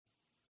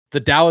The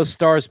Dallas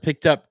Stars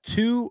picked up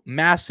two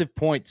massive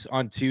points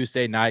on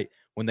Tuesday night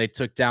when they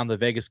took down the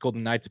Vegas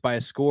Golden Knights by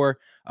a score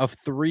of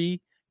 3-2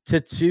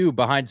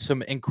 behind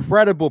some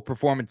incredible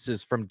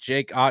performances from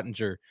Jake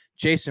Ottinger,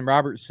 Jason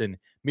Robertson,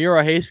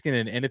 Miro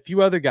Heiskanen, and a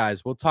few other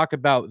guys. We'll talk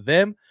about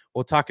them.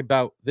 We'll talk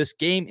about this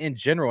game in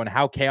general and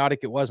how chaotic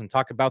it was, and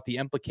talk about the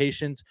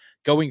implications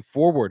going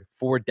forward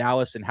for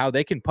Dallas and how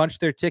they can punch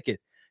their ticket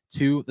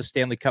to the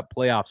Stanley Cup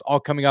playoffs, all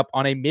coming up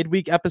on a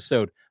midweek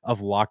episode of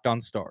Locked On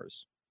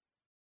Stars.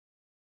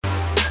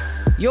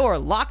 Your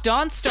Locked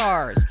On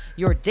Stars,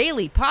 your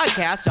daily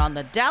podcast on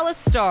the Dallas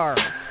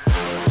Stars.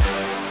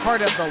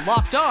 Part of the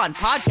Locked On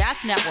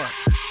Podcast Network,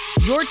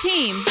 your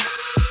team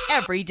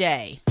every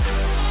day.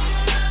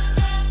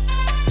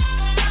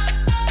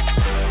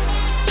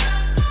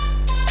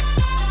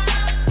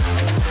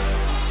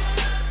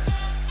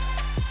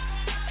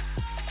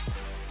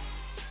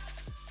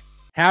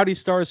 Howdy,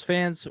 Stars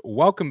fans.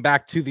 Welcome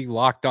back to the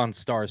Locked On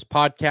Stars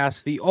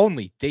podcast, the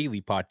only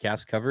daily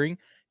podcast covering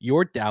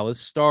your Dallas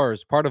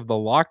Stars, part of the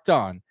Locked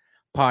On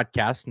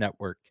Podcast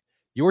Network,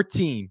 your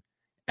team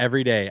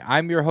every day.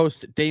 I'm your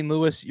host, Dane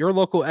Lewis, your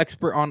local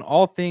expert on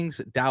all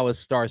things Dallas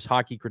Stars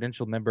hockey,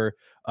 credentialed member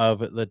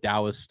of the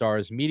Dallas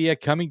Stars media,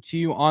 coming to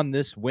you on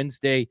this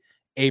Wednesday,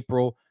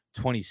 April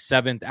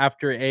 27th,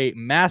 after a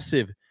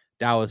massive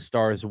Dallas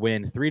Stars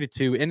win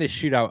 3-2 in the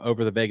shootout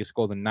over the Vegas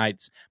Golden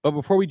Knights. But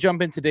before we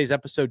jump in today's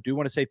episode, do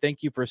want to say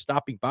thank you for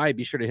stopping by.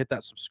 Be sure to hit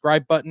that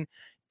subscribe button.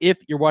 If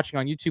you're watching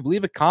on YouTube,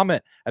 leave a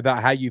comment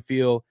about how you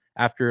feel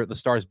after the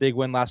Stars' big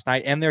win last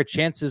night and their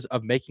chances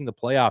of making the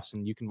playoffs.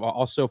 And you can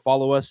also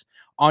follow us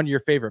on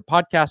your favorite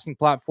podcasting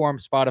platform,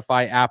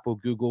 Spotify, Apple,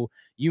 Google,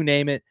 you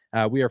name it.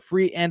 We are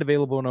free and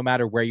available no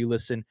matter where you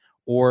listen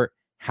or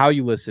how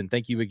you listen.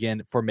 Thank you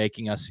again for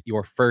making us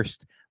your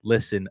first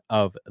listen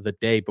of the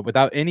day. But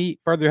without any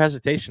further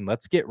hesitation,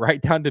 let's get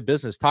right down to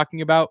business,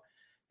 talking about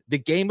the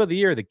game of the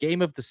year, the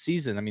game of the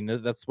season. I mean,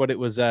 that's what it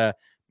was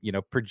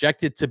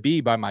projected to be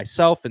by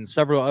myself and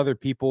several other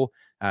people.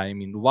 I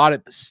mean, a lot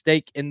at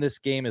stake in this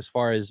game as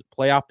far as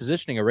playoff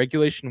positioning. A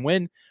regulation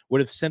win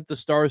would have sent the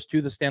Stars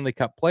to the Stanley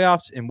Cup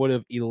playoffs and would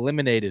have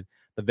eliminated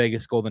the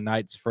Vegas Golden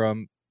Knights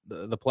from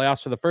the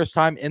playoffs for the first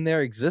time in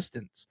their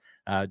existence.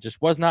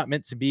 Just was not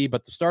meant to be,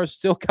 but the Stars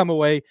still come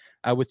away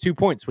with 2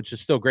 points, which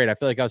is still great. I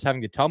feel like I was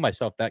having to tell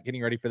myself that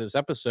getting ready for this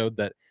episode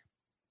that,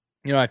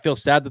 I feel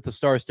sad that the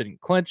Stars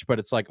didn't clinch, but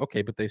it's like,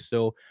 okay, but they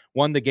still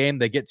won the game.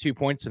 They get 2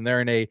 points, and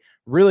they're in a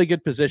really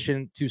good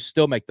position to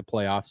still make the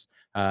playoffs.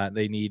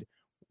 They need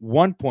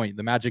 1 point.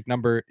 The magic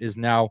number is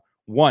now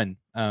 1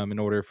 in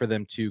order for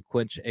them to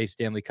clinch a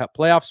Stanley Cup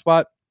playoff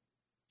spot.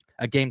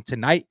 A game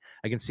tonight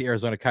against the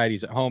Arizona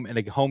Coyotes at home, and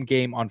a home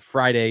game on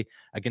Friday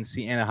against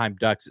the Anaheim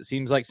Ducks. It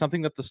seems like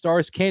something that the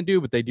Stars can do,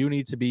 but they do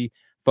need to be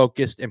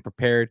focused and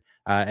prepared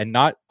and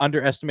not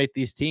underestimate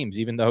these teams,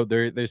 even though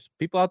there's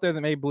people out there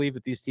that may believe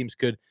that these teams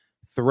could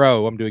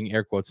throw, I'm doing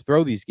air quotes,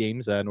 throw these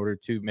games in order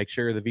to make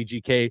sure the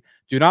VGK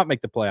do not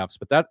make the playoffs.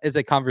 But that is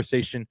a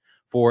conversation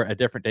for a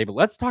different day. But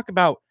let's talk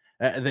about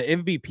the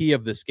MVP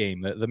of this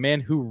game, the man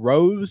who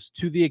rose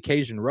to the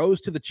occasion,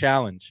 rose to the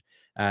challenge,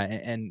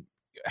 and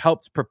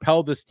helped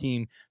propel this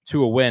team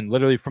to a win,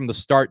 literally from the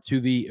start to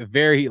the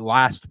very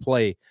last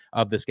play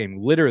of this game,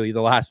 literally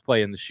the last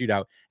play in the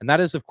shootout. And that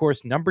is, of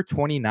course, number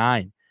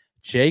 29,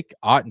 Jake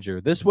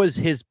Ottinger. This was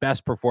his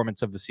best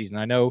performance of the season.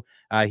 I know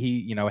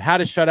he,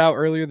 had a shutout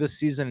earlier this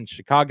season in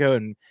Chicago,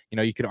 and,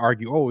 you could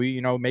argue,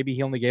 maybe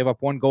he only gave up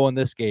 1 goal in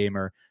this game,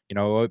 or,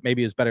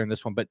 maybe it's better in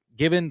this one. But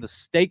given the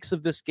stakes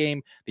of this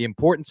game, the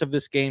importance of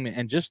this game,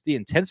 and just the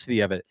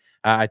intensity of it,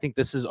 I think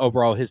this is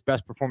overall his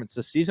best performance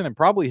this season, and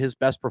probably his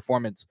best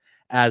performance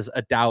as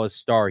a Dallas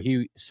Star.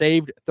 He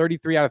saved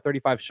 33 out of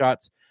 35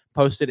 shots,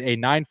 posted a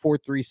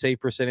 .943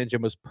 save percentage,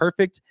 and was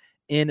perfect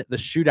in the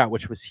shootout,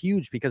 which was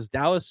huge because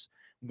Dallas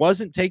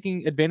wasn't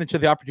taking advantage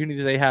of the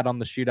opportunities they had on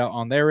the shootout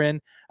on their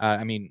end.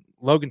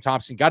 Logan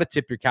Thompson, got to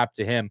tip your cap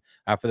to him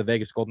for the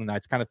Vegas Golden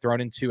Knights, kind of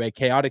thrown into a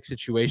chaotic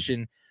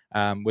situation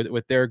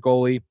with their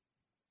goalie.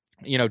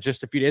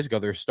 Just a few days ago,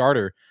 their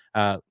starter,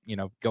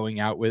 going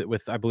out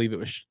with I believe it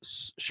was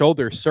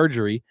shoulder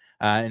surgery,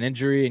 an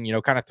injury,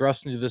 and, kind of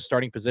thrust into the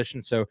starting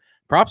position. So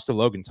props to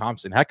Logan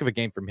Thompson. Heck of a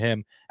game from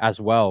him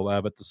as well.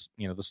 But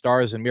the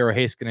Stars and Miro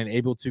Heiskanen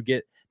able to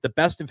get the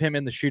best of him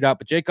in the shootout.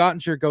 But Jake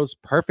Ottinger goes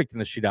perfect in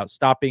the shootout,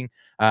 stopping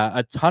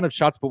a ton of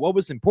shots. But what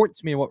was important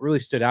to me and what really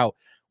stood out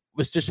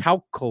was just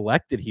how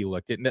collected he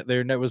looked.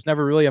 There was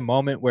never really a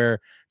moment where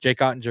Jake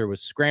Ottinger was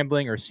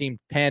scrambling or seemed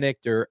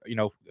panicked or,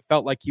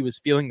 felt like he was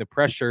feeling the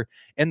pressure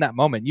in that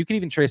moment. You can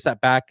even trace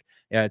that back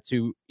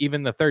to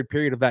even the third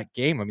period of that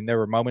game. I mean, there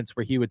were moments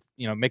where he would,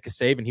 make a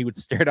save and he would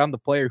stare down the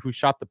player who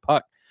shot the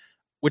puck,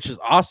 which is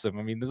awesome.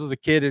 I mean, this is a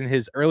kid in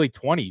his early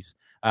 20s,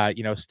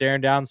 staring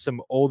down some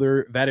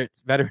older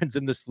veterans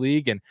in this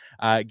league and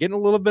getting a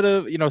little bit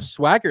of,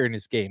 swagger in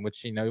his game,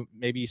 which,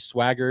 maybe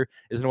swagger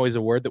isn't always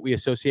a word that we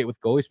associate with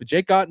goalies, but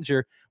Jake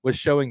Ottinger was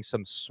showing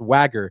some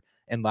swagger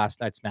in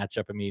last night's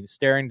matchup. I mean,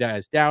 staring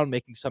guys down,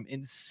 making some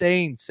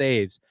insane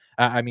saves.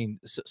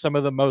 Some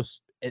of the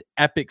most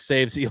epic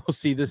saves you'll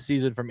see this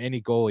season from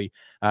any goalie.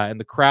 And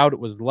the crowd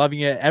was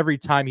loving it. Every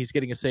time he's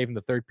getting a save in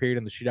the third period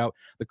in the shootout,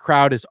 the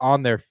crowd is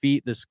on their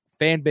feet. This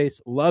fan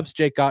base loves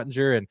Jake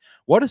Oettinger, and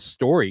what a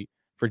story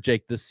for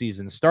Jake this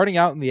season. Starting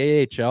out in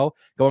the AHL,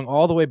 going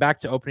all the way back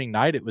to opening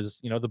night, it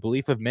was, the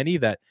belief of many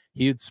that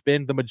he would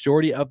spend the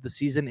majority of the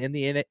season in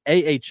the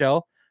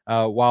AHL,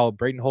 while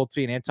Braden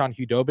Holtby and Anton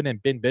Hudobin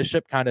and Ben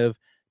Bishop kind of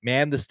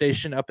manned the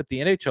station up at the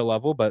NHL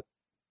level. But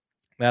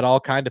that all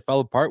kind of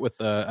fell apart with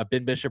a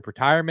Ben Bishop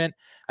retirement,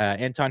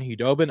 Anton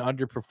Hudobin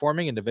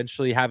underperforming and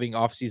eventually having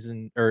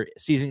off-season or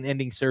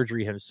season-ending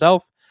surgery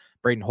himself,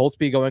 Braden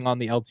Holtby going on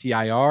the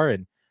LTIR,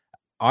 and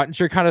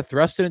Oettinger kind of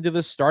thrusted into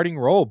this starting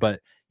role, but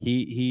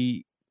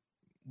he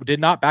did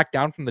not back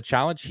down from the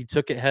challenge. He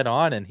took it head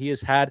on, and he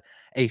has had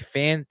a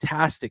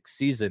fantastic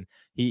season.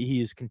 He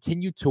has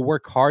continued to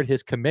work hard.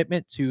 His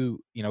commitment to,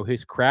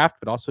 his craft,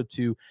 but also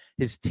to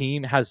his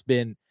team has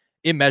been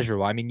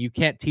immeasurable. I mean, you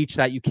can't teach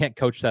that. You can't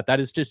coach that. That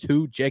is just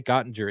who Jake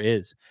Oettinger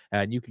is.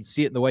 And you can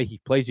see it in the way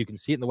he plays. You can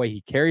see it in the way he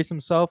carries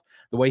himself,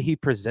 the way he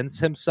presents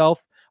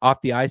himself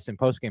off the ice in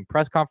post-game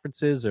press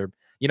conferences, or,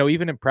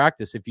 even in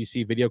practice. If you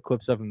see video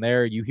clips of him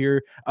there, you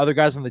hear other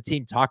guys on the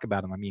team talk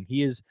about him. I mean,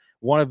 he is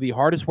one of the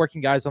hardest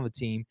working guys on the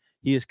team.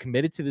 He is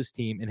committed to this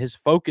team, and his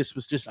focus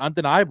was just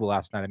undeniable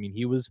last night. I mean,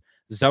 he was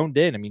zoned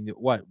in. I mean,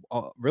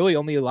 really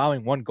only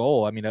allowing one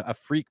goal. I mean, a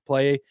freak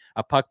play,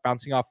 a puck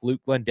bouncing off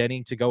Luke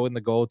Glendening to go in the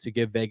goal to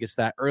give Vegas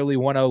that early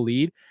 1-0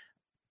 lead.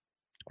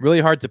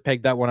 Really hard to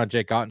peg that one on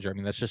Jake Oettinger. I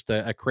mean, that's just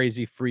a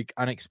crazy freak,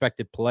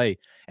 unexpected play.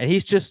 And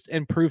he's just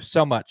improved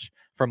so much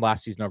from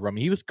last season over. I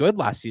mean, he was good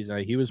last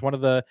season. He was one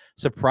of the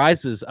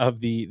surprises of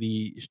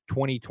the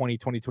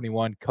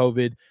 2020-2021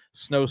 COVID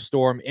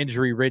snowstorm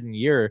injury-ridden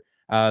year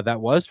that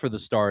was for the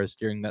Stars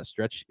during that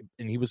stretch.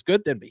 And he was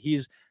good then, but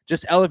he's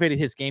just elevated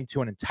his game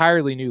to an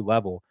entirely new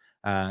level.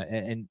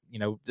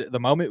 The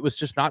moment was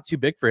just not too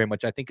big for him,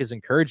 which I think is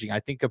encouraging. I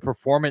think a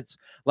performance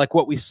like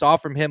what we saw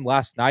from him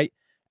last night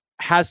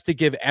has to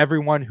give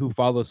everyone who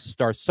follows the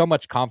Stars so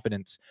much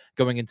confidence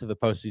going into the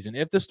postseason.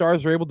 If the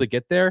Stars are able to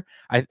get there,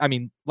 I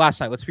mean, last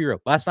night, let's be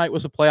real. Last night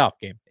was a playoff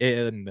game.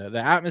 And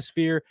the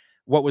atmosphere,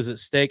 what was at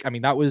stake? I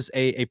mean, that was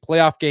a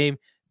playoff game.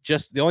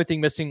 Just the only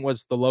thing missing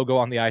was the logo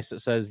on the ice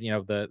that says, the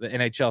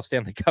NHL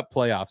Stanley Cup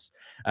playoffs.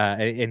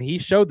 And he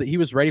showed that he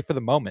was ready for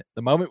the moment.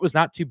 The moment was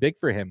not too big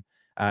for him.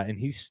 And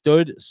he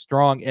stood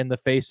strong in the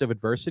face of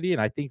adversity.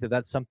 And I think that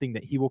that's something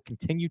that he will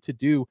continue to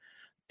do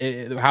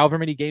however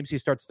many games he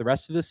starts the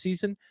rest of this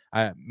season.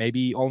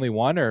 Maybe only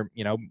one, or,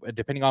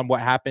 depending on what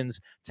happens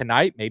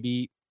tonight,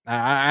 maybe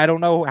I don't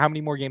know how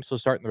many more games he'll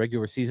start in the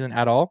regular season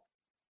at all.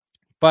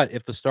 But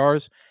if the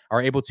Stars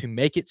are able to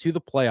make it to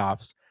the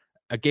playoffs,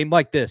 a game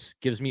like this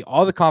gives me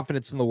all the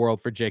confidence in the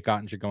world for Jake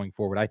Oettinger going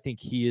forward. I think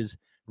he is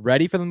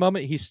ready for the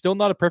moment. He's still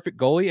not a perfect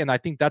goalie, and I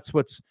think that's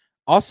what's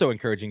also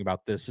encouraging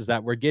about this, is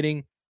that we're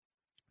getting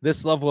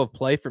this level of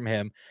play from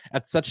him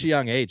at such a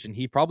young age, and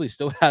he probably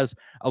still has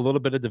a little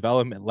bit of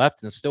development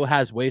left and still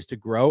has ways to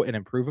grow and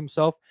improve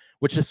himself,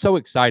 which is so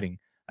exciting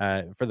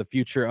for the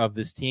future of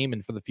this team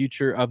and for the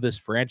future of this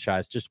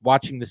franchise. Just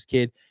watching this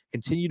kid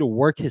continue to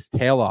work his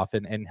tail off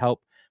and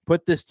help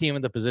put this team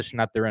in the position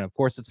that they're in. Of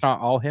course, it's not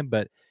all him,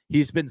 but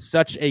he's been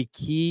such a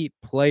key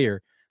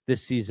player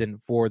this season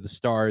for the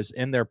Stars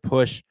in their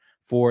push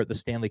for the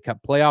Stanley Cup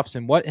playoffs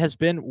and what has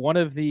been one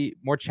of the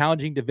more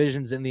challenging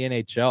divisions in the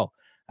NHL.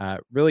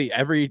 Really,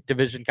 every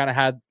division kind of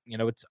had,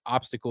 its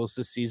obstacles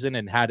this season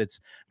and had its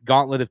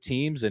gauntlet of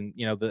teams. And,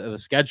 the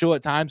schedule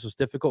at times was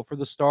difficult for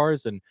the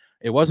Stars, and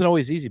it wasn't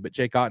always easy. But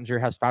Jake Oettinger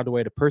has found a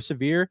way to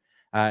persevere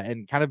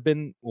and kind of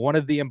been one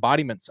of the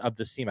embodiments of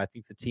this team. I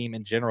think the team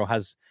in general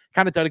has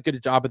kind of done a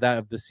good job of that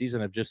of this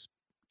season, of just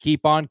they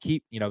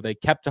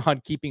kept on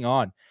keeping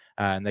on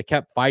and they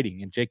kept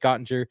fighting. And Jake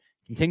Oettinger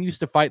continues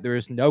to fight. There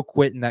is no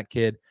quit in that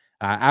kid.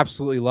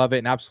 Absolutely love it,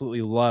 and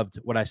absolutely loved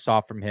what I saw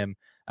from him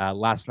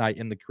last night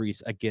in the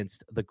crease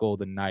against the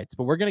Golden Knights.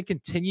 But we're going to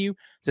continue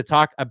to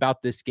talk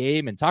about this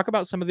game and talk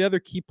about some of the other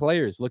key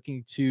players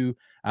looking to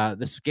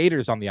the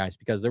skaters on the ice,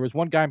 because there was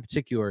one guy in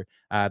particular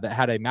that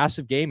had a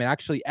massive game and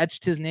actually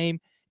etched his name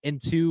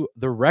into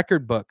the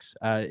record books.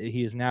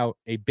 He is now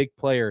a big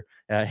player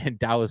in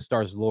Dallas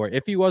Stars lore,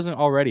 if he wasn't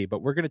already.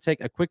 But we're going to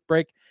take a quick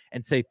break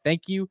and say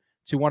thank you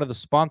to one of the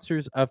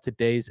sponsors of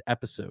today's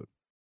episode.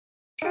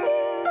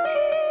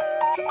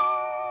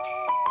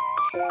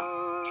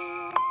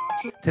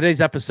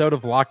 Today's episode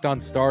of Locked On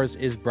Stars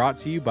is brought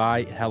to you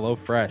by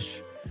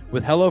HelloFresh.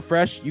 With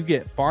HelloFresh, you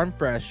get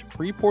farm-fresh,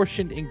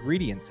 pre-portioned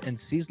ingredients and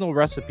seasonal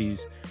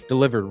recipes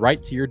delivered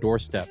right to your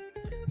doorstep.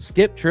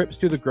 Skip trips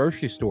to the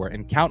grocery store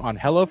and count on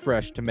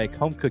HelloFresh to make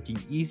home cooking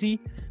easy,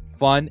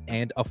 fun,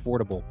 and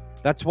affordable.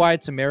 That's why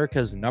it's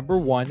America's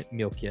 #1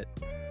 meal kit.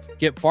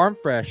 Get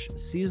farm-fresh,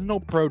 seasonal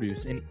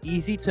produce and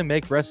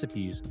easy-to-make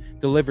recipes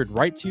delivered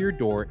right to your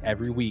door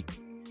every week.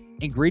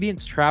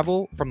 Ingredients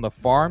travel from the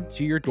farm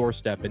to your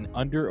doorstep in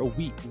under a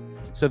week,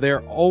 so they're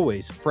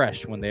always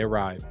fresh when they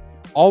arrive,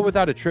 all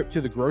without a trip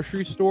to the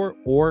grocery store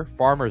or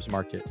farmer's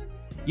market.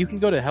 You can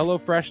go to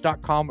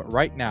HelloFresh.com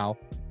right now,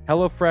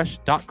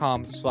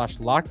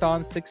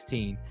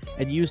 HelloFresh.com/LockedOn16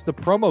 and use the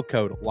promo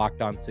code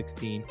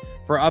LockedOn16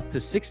 for up to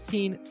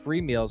 16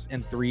 free meals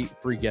and 3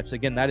 free gifts.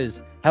 Again, that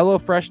is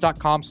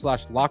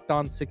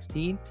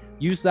HelloFresh.com/LockedOn16.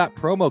 Use that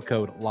promo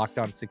code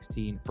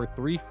LockedOn16 for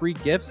 3 free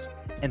gifts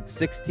and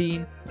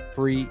 16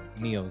 free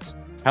meals.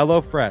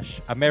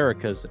 HelloFresh,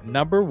 America's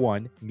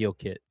 #1 meal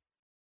kit.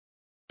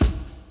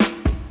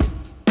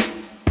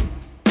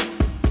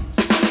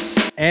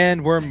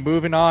 And we're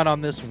moving on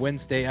this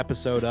Wednesday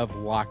episode of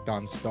Locked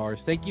On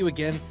Stars. Thank you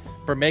again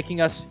for making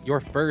us your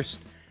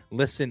first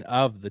listen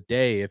of the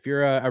day. If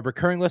you're a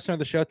recurring listener of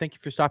the show, thank you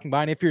for stopping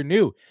by. And if you're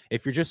new,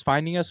 if you're just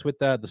finding us with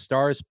the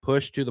Stars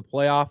push to the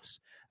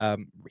playoffs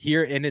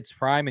here in its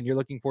prime and you're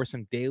looking for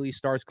some daily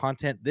Stars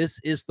content, this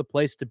is the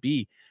place to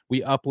be.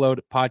 We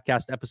upload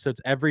podcast episodes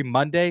every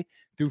Monday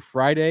through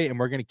Friday, and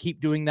we're going to keep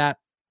doing that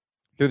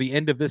through the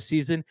end of this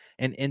season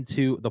and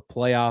into the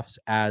playoffs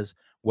as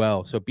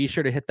well. So be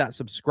sure to hit that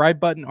subscribe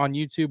button on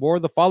YouTube or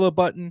the follow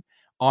button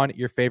on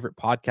your favorite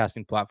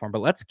podcasting platform.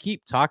 But let's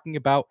keep talking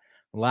about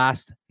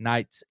last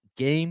night's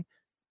game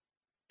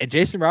and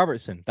Jason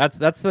Robertson.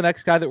 That's the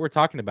next guy that we're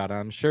talking about.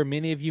 I'm sure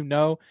many of you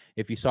know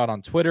if you saw it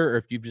on Twitter or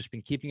if you've just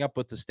been keeping up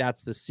with the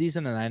stats this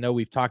season. And I know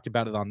we've talked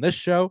about it on this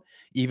show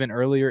even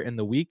earlier in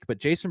the week. But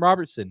Jason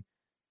Robertson,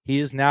 he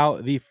is now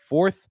the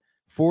 4th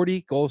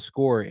 40-goal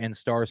scorer in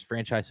Stars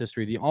franchise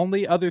history. The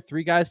only other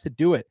 3 guys to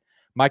do it: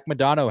 Mike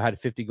Modano had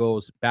 50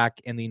 goals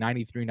back in the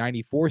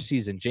 93-94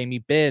 season. Jamie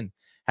Benn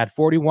had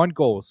 41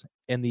 goals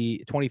in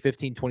the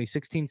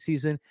 2015-2016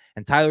 season.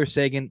 And Tyler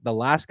Seguin, the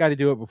last guy to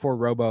do it before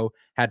Robo,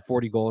 had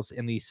 40 goals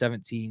in the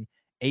 17-18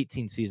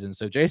 season.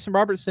 So Jason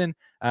Robertson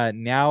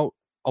now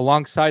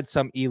alongside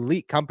some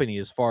elite company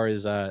as far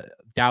as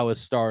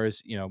Dallas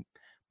Stars,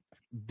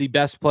 the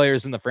best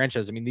players in the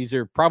franchise. I mean, these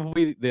are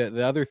probably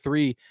the other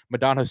 3,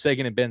 Modano,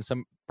 Seguin, and Ben,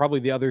 probably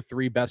the other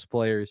 3 best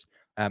players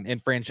in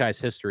franchise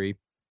history.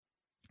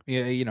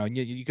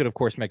 You could, of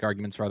course, make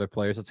arguments for other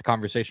players. That's a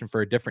conversation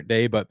for a different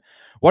day. But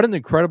what an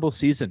incredible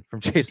season from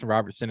Jason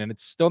Robertson. And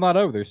it's still not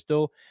over. There's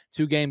still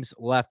 2 games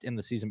left in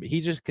the season. But he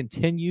just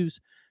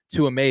continues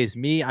to amaze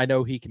me. I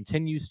know he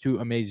continues to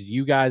amaze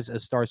you guys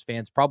as Stars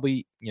fans,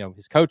 probably,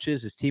 his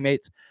coaches, his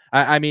teammates.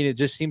 I mean, it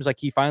just seems like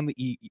he finally,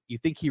 you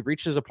think he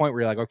reaches a point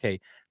where you're like,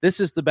 okay, this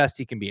is the best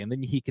he can be. And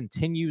then he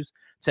continues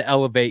to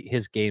elevate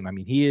his game. I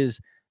mean,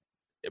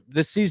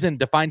 this season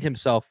defined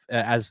himself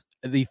as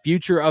the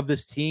future of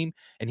this team,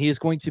 and he is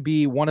going to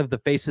be one of the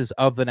faces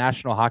of the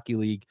National Hockey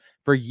League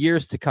for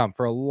years to come,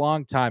 for a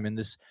long time. And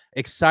this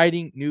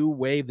exciting new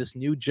wave, this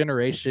new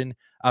generation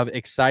of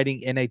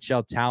exciting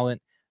NHL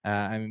talent.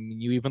 I mean,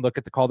 you even look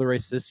at the Calder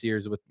race this year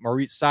with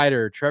Moritz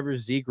Seider, Trevor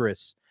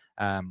Zegras.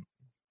 I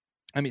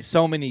mean,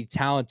 so many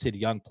talented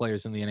young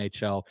players in the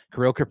NHL.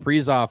 Kirill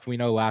Kaprizov, we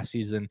know last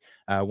season,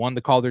 won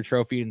the Calder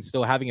Trophy and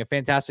still having a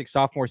fantastic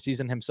sophomore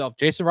season himself.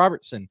 Jason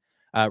Robertson,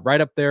 right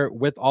up there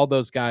with all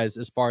those guys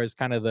as far as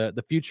kind of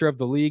the future of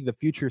the league, the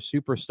future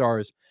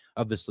superstars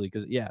of this league.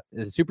 Because,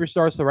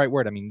 superstar is the right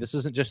word. I mean, this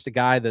isn't just a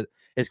guy that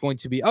is going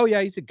to be, oh,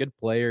 yeah, he's a good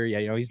player.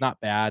 Yeah, he's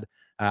not bad.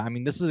 I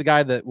mean, this is a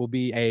guy that will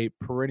be a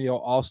perennial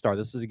all-star.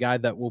 This is a guy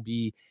that will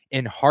be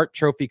in Hart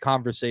Trophy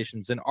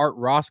conversations and Art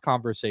Ross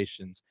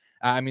conversations.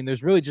 I mean,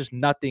 there's really just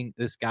nothing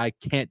this guy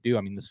can't do.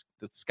 I mean,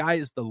 the sky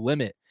is the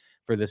limit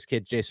for this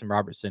kid, Jason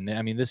Robertson.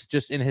 I mean, this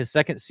just in his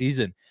second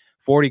season,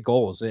 40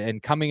 goals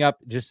and coming up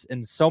just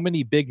in so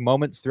many big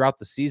moments throughout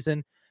the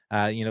season.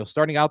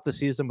 Starting out the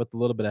season with a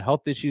little bit of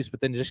health issues, but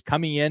then just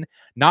coming in,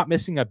 not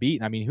missing a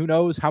beat. I mean, who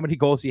knows how many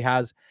goals he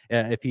has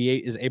if he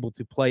is able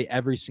to play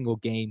every single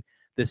game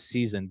this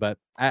season. But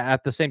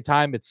at the same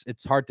time,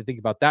 it's hard to think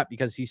about that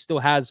because he still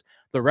has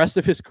the rest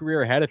of his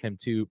career ahead of him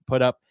to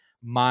put up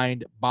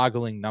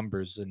mind-boggling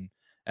numbers. And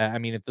I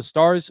mean, if the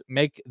Stars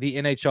make the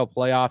NHL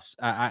playoffs,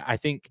 I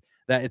think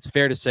that it's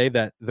fair to say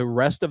that the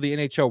rest of the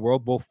NHL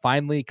world will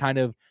finally kind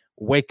of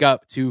wake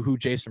up to who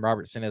Jason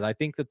Robertson is. I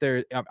think that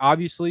they're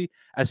obviously,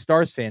 as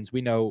Stars fans, we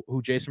know who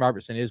Jason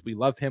Robertson is. We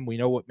love him. We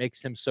know what makes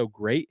him so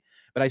great.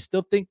 But I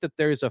still think that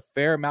there's a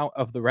fair amount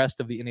of the rest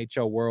of the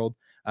NHL world,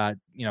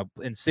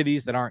 in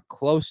cities that aren't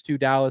close to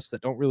Dallas,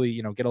 that don't really,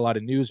 get a lot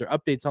of news or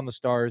updates on the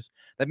Stars,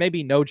 that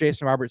maybe know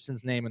Jason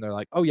Robertson's name and they're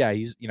like, oh yeah,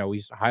 he's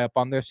high up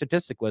on their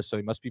statistic list, so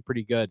he must be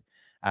pretty good.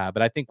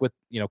 But I think with,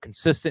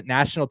 consistent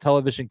national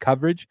television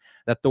coverage,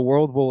 that the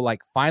world will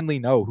finally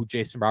know who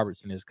Jason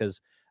Robertson is, because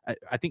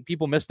I think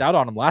people missed out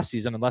on him last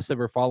season unless they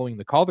were following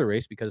the Calder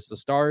race, because the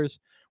Stars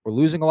were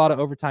losing a lot of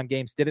overtime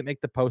games, didn't make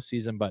the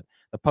postseason. But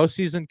the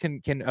postseason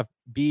can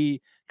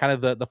be kind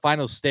of the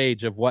final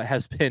stage of what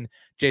has been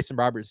Jason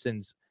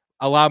Robertson's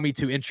allow me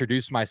to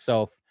introduce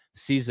myself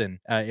season,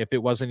 if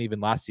it wasn't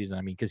even last season.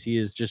 I mean, because he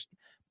has just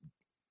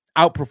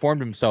outperformed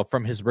himself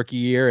from his rookie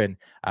year and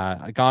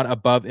gone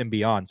above and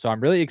beyond. So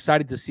I'm really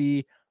excited to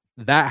see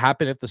that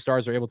happen if the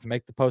Stars are able to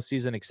make the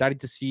postseason. Excited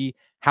to see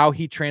how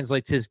he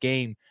translates his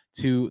game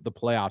to the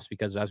playoffs,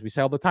 because as we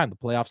say all the time, the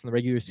playoffs and the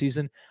regular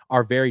season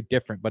are very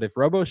different. But if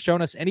Robo's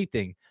shown us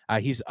anything,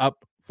 he's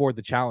up for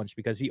the challenge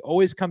because he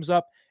always comes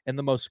up in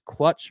the most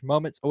clutch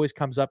moments, always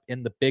comes up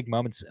in the big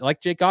moments.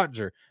 Like Jake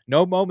Ottinger,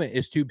 no moment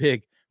is too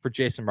big for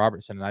Jason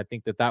Robertson. And I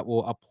think that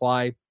will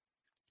apply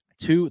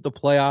to the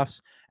playoffs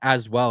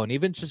as well. And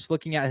even just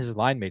looking at his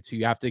line mates, who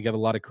you have to give a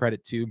lot of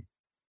credit to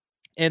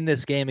in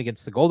this game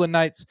against the Golden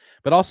Knights,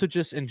 but also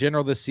just in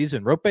general this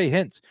season. Roope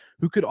Hintz,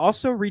 who could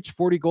also reach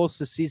 40 goals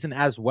this season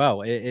as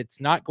well. It's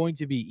not going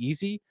to be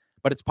easy,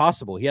 but it's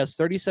possible. He has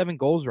 37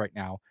 goals right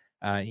now.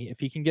 If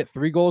he can get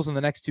 3 goals in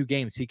the next 2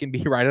 games, he can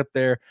be right up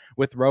there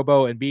with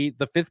Robo and be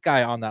the 5th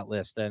guy on that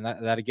list. And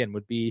that again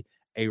would be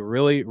a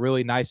really,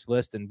 really nice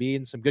list and be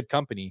in some good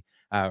company.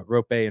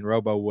 Rope and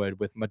Robo would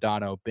with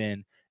Modano,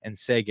 Ben, and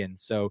Seguin.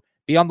 So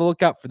be on the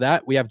lookout for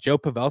that. We have Joe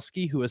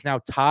Pavelski, who has now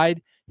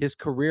tied his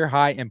career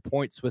high in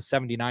points with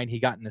 79.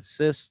 He got an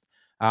assist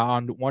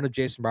on one of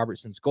Jason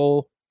Robertson's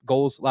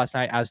goals last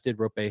night, as did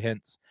Rope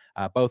Hintz,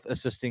 both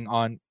assisting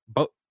on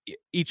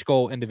each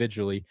goal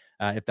individually,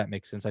 if that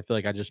makes sense. I feel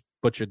like I just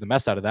butchered the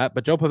mess out of that.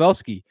 But Joe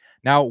Pavelski,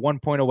 now 1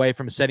 point away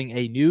from setting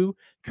a new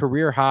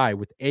career high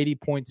with 80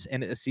 points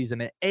in a season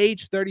at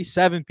age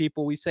 37,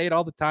 people. We say it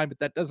all the time, but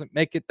that doesn't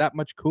make it that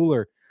much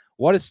cooler.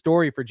 What a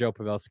story for Joe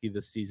Pavelski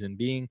this season,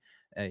 being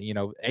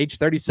age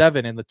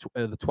 37 in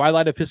the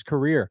twilight of his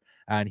career.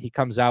 And he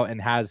comes out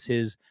and has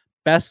his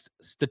best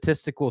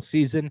statistical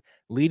season,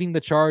 leading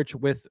the charge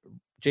with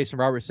Jason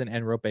Robertson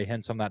and Rope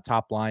Hintz on that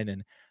top line.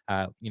 And,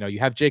 you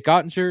have Jake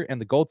Ottinger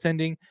and the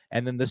goaltending,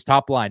 and then this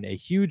top line, a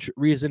huge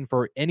reason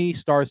for any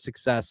Stars'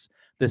 success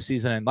this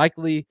season, and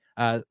likely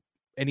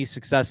any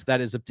success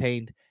that is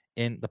obtained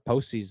in the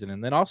postseason.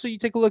 And then also you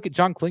take a look at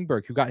John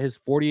Klingberg, who got his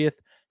 40th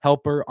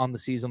helper on the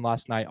season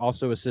last night,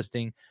 also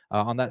assisting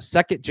on that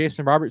second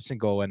Jason Robertson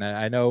goal. And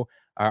I know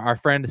our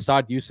friend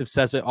Asad Yusuf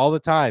says it all the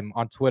time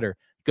on Twitter.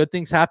 Good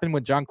things happen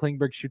when John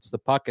Klingberg shoots the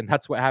puck, and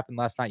that's what happened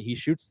last night. He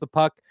shoots the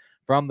puck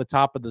from the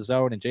top of the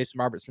zone, and Jason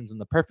Robertson's in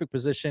the perfect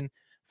position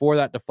for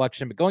that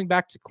deflection. But going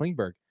back to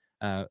Klingberg,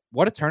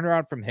 what a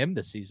turnaround from him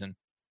this season.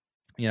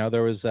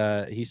 There was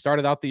he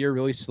started out the year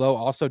really slow,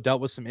 also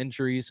dealt with some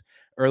injuries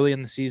early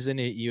in the season.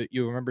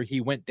 You remember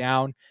he went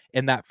down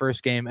in that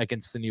first game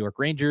against the New York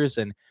Rangers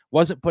and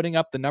wasn't putting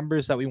up the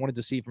numbers that we wanted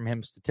to see from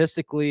him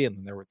statistically. And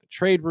then there were the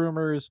trade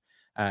rumors,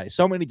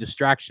 so many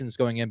distractions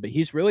going in, but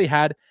he's really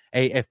had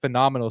a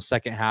phenomenal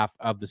second half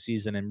of the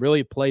season and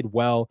really played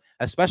well,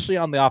 especially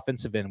on the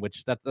offensive end,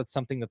 which that's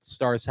something that the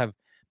Stars have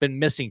been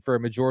missing for a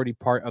majority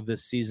part of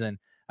this season.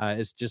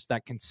 Is just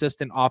that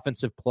consistent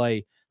offensive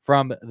play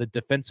from the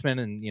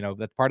defenseman. And,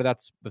 that part of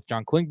that's with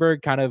John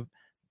Klingberg kind of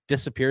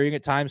disappearing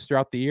at times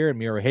throughout the year, and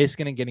Miro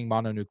Heiskanen getting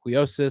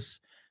mononucleosis.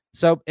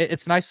 So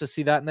it's nice to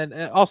see that. And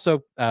then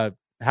also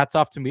hats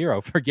off to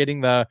Miro for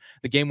getting the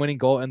game-winning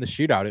goal in the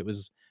shootout. It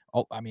was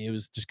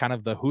just kind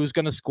of the who's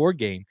going to score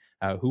game,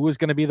 who was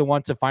going to be the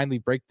one to finally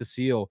break the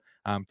seal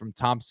from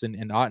Thompson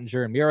and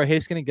Ottinger. And Miro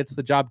Heiskanen gets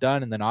the job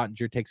done, and then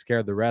Ottinger takes care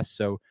of the rest.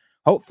 So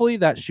hopefully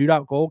that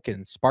shootout goal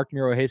can spark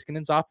Miro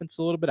Heiskanen's offense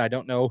a little bit. I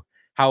don't know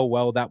how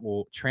well that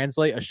will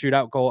translate a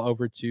shootout goal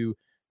over to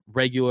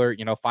regular,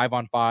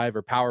 5-on-5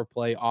 or power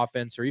play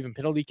offense or even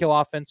penalty kill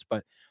offense.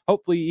 But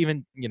hopefully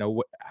even,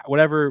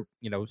 whatever,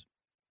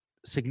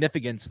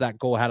 significance that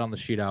goal had on the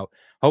shootout,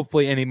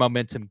 hopefully any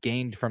momentum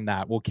gained from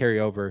that will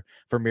carry over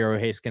for Miro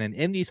Heiskanen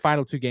in these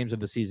final 2 games of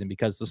the season,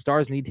 because the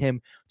Stars need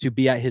him to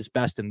be at his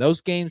best in those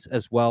games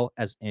as well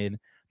as in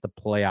the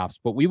playoffs.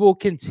 But we will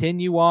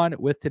continue on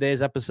with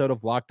today's episode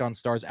of Locked On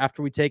Stars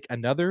after we take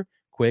another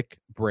quick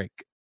break.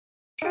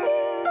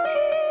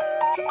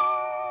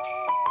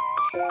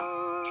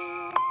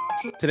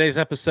 Today's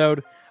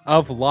episode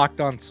of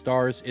Locked On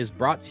Stars is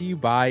brought to you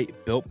by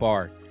Built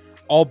Bar.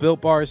 All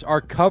Built Bars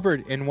are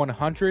covered in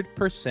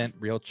 100%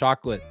 real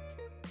chocolate.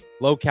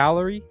 Low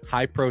calorie,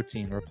 high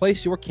protein.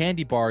 Replace your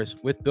candy bars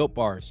with Built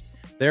Bars.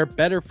 They're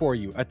better for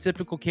you. A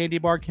typical candy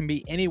bar can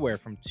be anywhere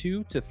from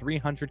 200 to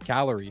 300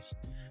 calories.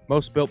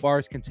 Most Built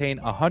Bars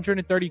contain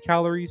 130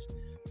 calories,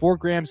 4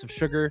 grams of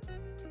sugar,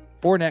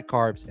 4 net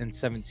carbs, and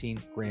 17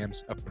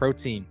 grams of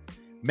protein.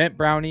 Mint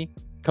brownie,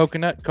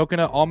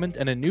 coconut almond,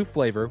 and a new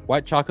flavor,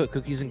 white chocolate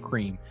cookies and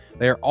cream.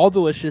 They are all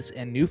delicious,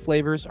 and new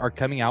flavors are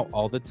coming out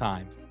all the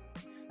time.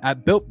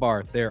 At Built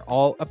Bar, they're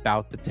all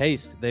about the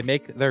taste. They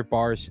make their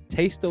bars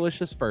taste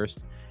delicious first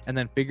and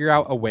then figure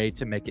out a way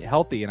to make it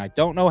healthy. And I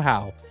don't know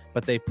how,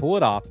 but they pull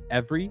it off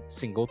every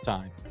single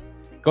time.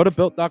 Go to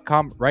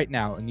Built.com right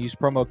now and use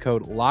promo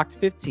code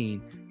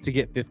LOCKED15 to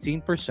get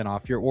 15%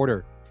 off your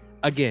order.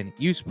 Again,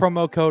 use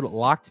promo code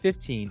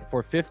LOCKED15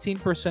 for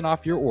 15%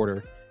 off your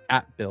order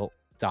at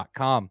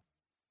Built.com.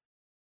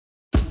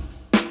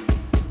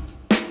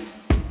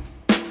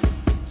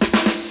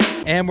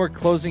 And we're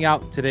closing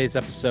out today's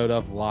episode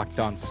of Locked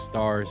On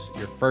Stars,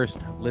 your first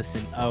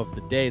listen of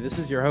the day. This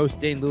is your host,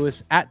 Dane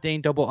Lewis, at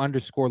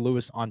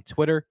Dane_Lewis on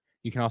Twitter.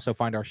 You can also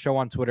find our show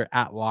on Twitter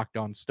at Locked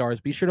On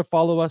Stars. Be sure to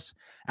follow us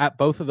at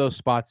both of those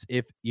spots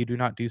if you do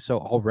not do so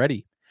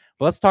already.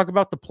 But let's talk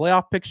about the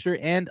playoff picture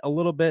and a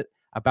little bit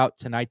about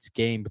tonight's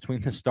game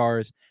between the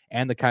Stars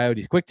and the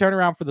Coyotes. Quick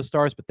turnaround for the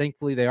Stars, but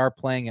thankfully they are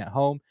playing at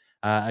home.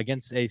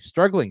 against a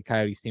struggling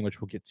Coyotes team,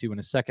 which we'll get to in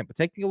a second. But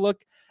taking a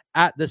look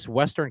at this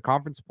Western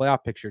Conference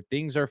playoff picture,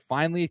 things are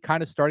finally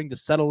kind of starting to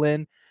settle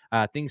in.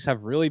 Things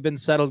have really been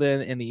settled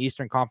in the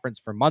Eastern Conference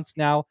for months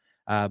now.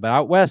 But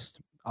out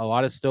west, a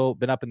lot has still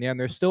been up in the air, and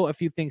there's still a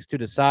few things to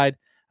decide.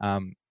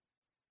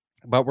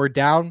 But we're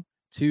down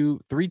to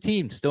 3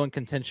 teams still in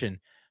contention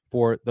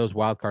for those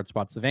wildcard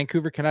spots. The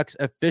Vancouver Canucks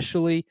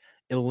officially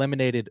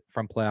eliminated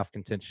from playoff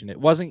contention. It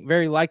wasn't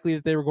very likely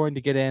that they were going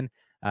to get in,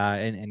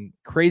 and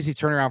crazy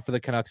turnaround for the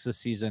Canucks this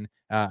season.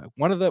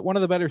 One of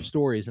the better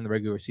stories in the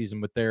regular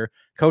season with their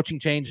coaching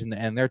change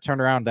and their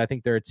turnaround. I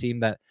think they're a team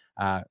that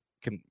I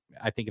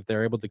think if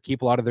they're able to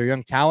keep a lot of their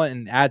young talent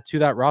and add to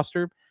that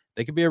roster,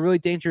 they could be a really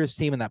dangerous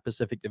team in that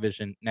Pacific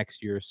Division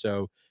next year.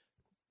 So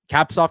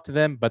caps off to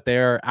them, but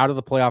they're out of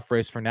the playoff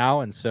race for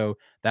now. And so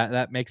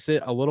that makes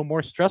it a little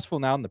more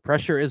stressful now. And the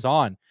pressure is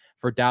on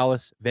for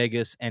Dallas,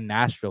 Vegas, and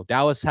Nashville.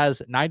 Dallas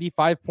has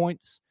 95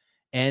 points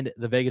and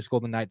the Vegas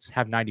Golden Knights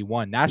have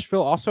 91.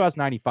 Nashville also has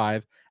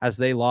 95 as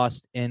they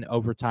lost in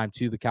overtime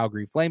to the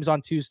Calgary Flames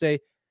on Tuesday.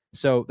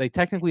 So they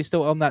technically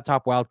still own that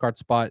top wildcard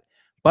spot,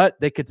 but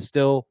they could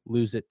still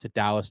lose it to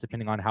Dallas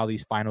depending on how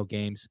these final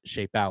games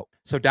shape out.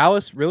 So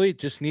Dallas really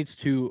just needs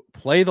to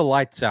play the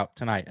lights out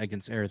tonight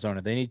against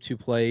Arizona. They need to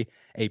play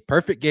a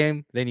perfect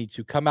game. They need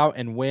to come out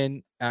and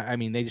win. I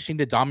mean, they just need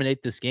to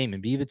dominate this game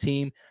and be the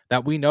team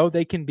that we know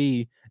they can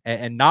be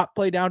and not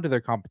play down to their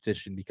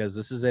competition, because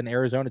this is an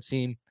Arizona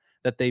team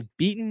that they've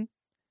beaten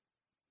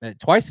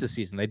twice this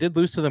season. They did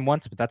lose to them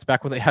once, but that's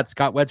back when they had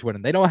Scott Wedgwood,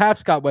 and they don't have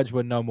Scott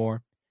Wedgwood no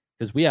more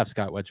because we have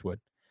Scott Wedgwood.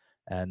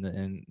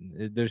 And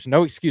there's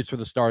no excuse for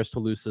the Stars to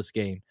lose this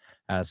game.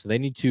 So they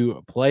need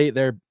to play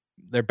their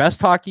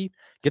best hockey,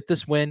 get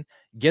this win,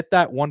 get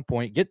that 1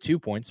 point, get 2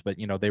 points, but,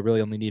 they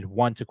really only need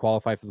 1 to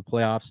qualify for the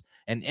playoffs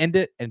and end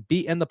it and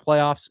be in the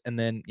playoffs. And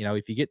then,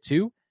 if you get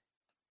 2,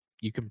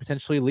 you can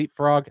potentially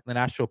leapfrog the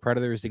Nashville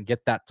Predators and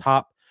get that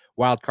top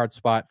wildcard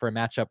spot for a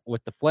matchup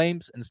with the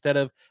Flames instead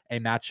of a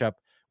matchup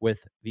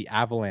with the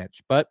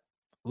Avalanche. But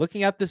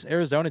looking at this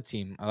Arizona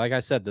team, like I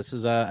said, this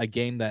is a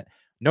game that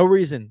no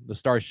reason the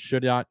Stars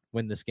should not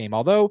win this game.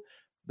 Although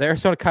the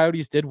Arizona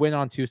Coyotes did win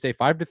on Tuesday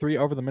 5-3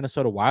 over the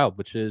Minnesota Wild,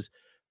 which is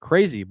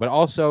crazy, but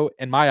also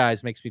in my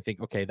eyes makes me think,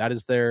 okay, that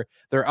is their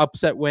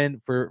upset win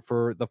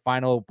for the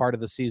final part of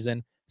the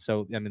season.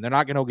 So, I mean, they're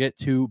not going to get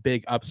 2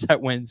 big upset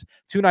wins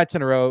 2 nights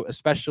in a row,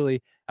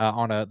 especially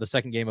on the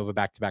second game of a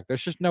back-to-back.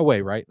 There's just no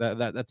way, right?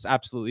 That's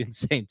absolutely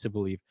insane to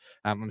believe.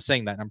 I'm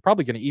saying that, and I'm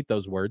probably going to eat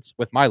those words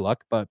with my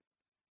luck, but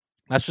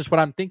that's just what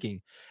I'm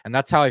thinking. And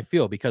that's how I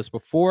feel, because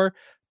before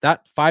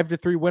that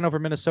 5-3 win over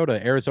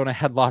Minnesota, Arizona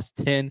had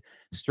lost 10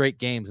 straight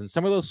games. And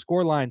some of those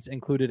score lines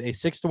included a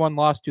 6-1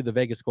 loss to the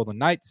Vegas Golden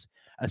Knights,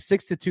 a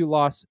 6-2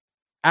 loss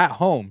at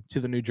home to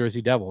the New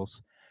Jersey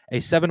Devils, a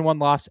 7-1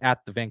 loss at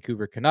the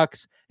Vancouver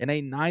Canucks, and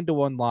a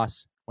 9-1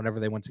 loss whenever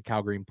they went to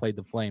Calgary and played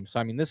the Flames. So,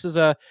 I mean, this is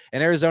an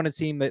Arizona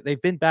team that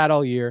they've been bad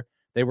all year.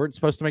 They weren't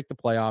supposed to make the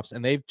playoffs,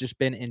 and they've just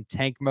been in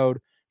tank mode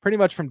pretty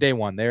much from day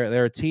one.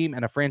 They're a team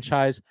and a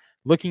franchise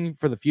looking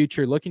for the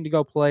future, looking to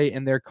go play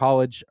in their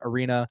college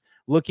arena,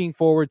 looking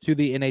forward to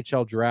the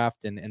NHL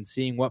draft and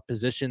seeing what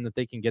position that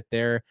they can get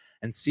there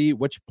and see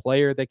which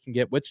player they can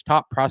get, which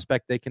top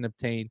prospect they can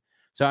obtain.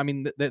 So, I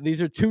mean,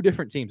 these are 2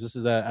 different teams. This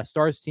is a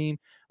Stars team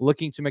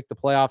looking to make the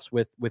playoffs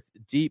with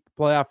deep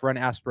playoff run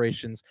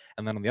aspirations.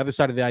 And then on the other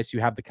side of the ice,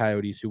 you have the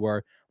Coyotes, who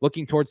are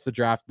looking towards the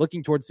draft,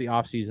 looking towards the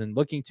offseason,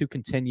 looking to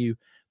continue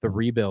the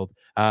rebuild.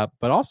 But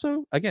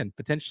also, again,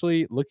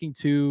 potentially looking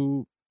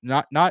to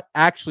not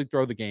actually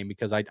throw the game,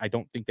 because I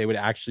don't think they would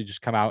actually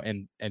just come out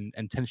and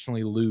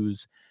intentionally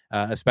lose,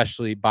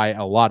 especially by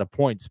a lot of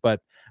points. But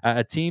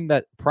a team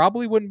that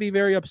probably wouldn't be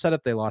very upset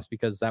if they lost,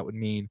 because that would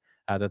mean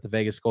that the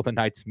Vegas Golden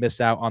Knights miss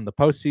out on the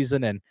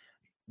postseason. And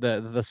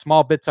the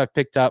small bits I've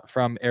picked up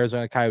from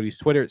Arizona Coyotes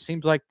Twitter, it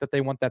seems like that they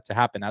want that to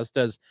happen, as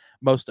does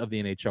most of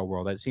the NHL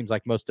world. It seems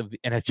like most of the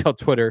NHL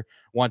Twitter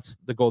wants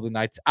the Golden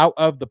Knights out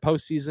of the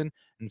postseason.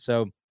 And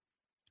so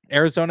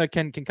Arizona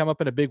can come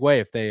up in a big way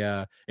if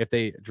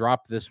they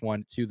drop this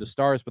one to the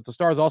Stars. But the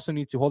Stars also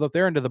need to hold up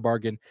their end of the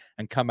bargain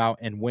and come out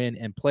and win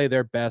and play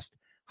their best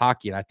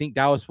hockey. And I think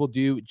Dallas will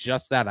do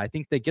just that. I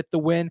think they get the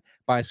win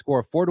by a score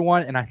of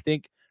 4-1, and I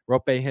think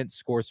Roope Hintz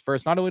scores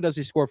first. Not only does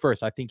he score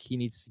first, I think he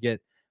needs to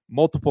get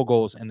multiple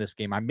goals in this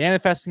game. I'm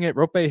manifesting it.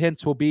 Roope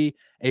Hintz will be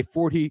a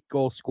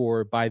 40-goal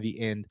scorer by the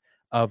end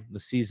of the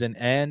season.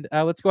 And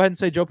let's go ahead and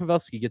say Joe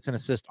Pavelski gets an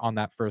assist on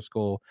that first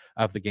goal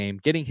of the game,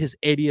 getting his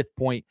 80th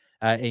point,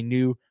 a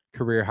new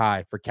career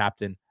high for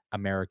Captain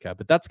America.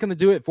 But that's going to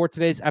do it for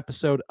today's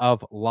episode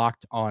of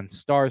Locked On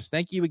Stars.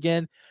 Thank you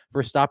again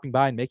for stopping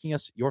by and making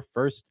us your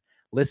first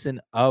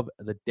listen of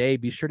the day.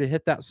 Be sure to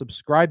hit that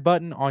subscribe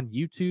button on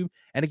YouTube.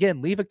 And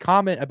again, leave a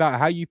comment about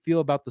how you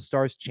feel about the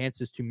Stars'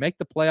 chances to make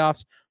the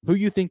playoffs, who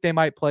you think they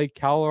might play,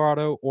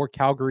 Colorado or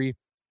Calgary,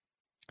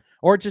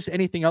 or just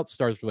anything else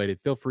Stars related.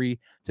 Feel free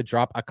to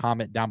drop a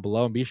comment down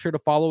below, and be sure to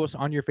follow us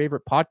on your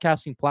favorite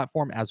podcasting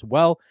platform as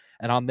well.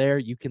 And on there,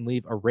 you can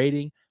leave a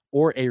rating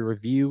or a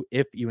review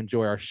if you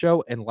enjoy our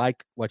show and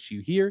like what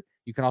you hear.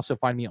 You can also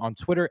find me on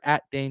Twitter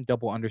at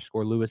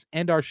Dane_Lewis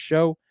and our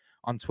show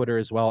on Twitter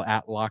as well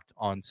at Locked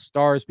On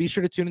Stars. Be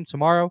sure to tune in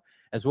tomorrow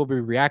as we'll be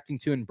reacting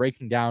to and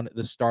breaking down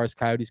the Stars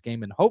Coyotes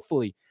game and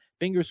hopefully,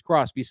 fingers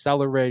crossed, be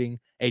celebrating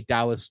a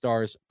Dallas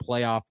Stars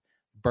playoff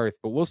berth.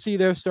 But we'll see you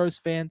there, Stars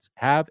fans.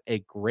 Have a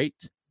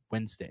great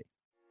Wednesday.